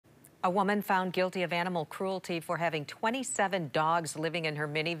A woman found guilty of animal cruelty for having 27 dogs living in her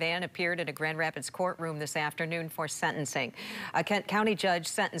minivan appeared in a Grand Rapids courtroom this afternoon for sentencing. A Kent County judge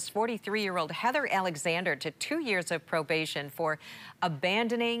sentenced 43-year-old Heather Alexander to 2 years of probation for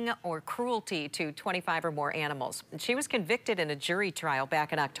abandoning or cruelty to 25 or more animals. She was convicted in a jury trial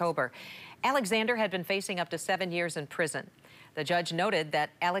back in October. Alexander had been facing up to 7 years in prison. The judge noted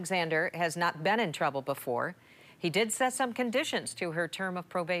that Alexander has not been in trouble before. He did set some conditions to her term of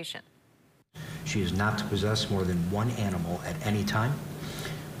probation. She is not to possess more than one animal at any time,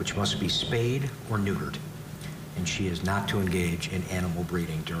 which must be spayed or neutered, and she is not to engage in animal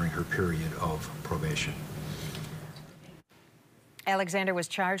breeding during her period of probation. Alexander was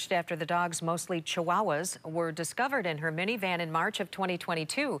charged after the dogs, mostly Chihuahuas, were discovered in her minivan in March of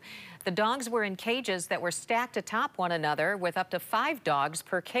 2022. The dogs were in cages that were stacked atop one another with up to 5 dogs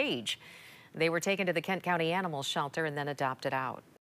per cage. They were taken to the Kent County Animal Shelter and then adopted out.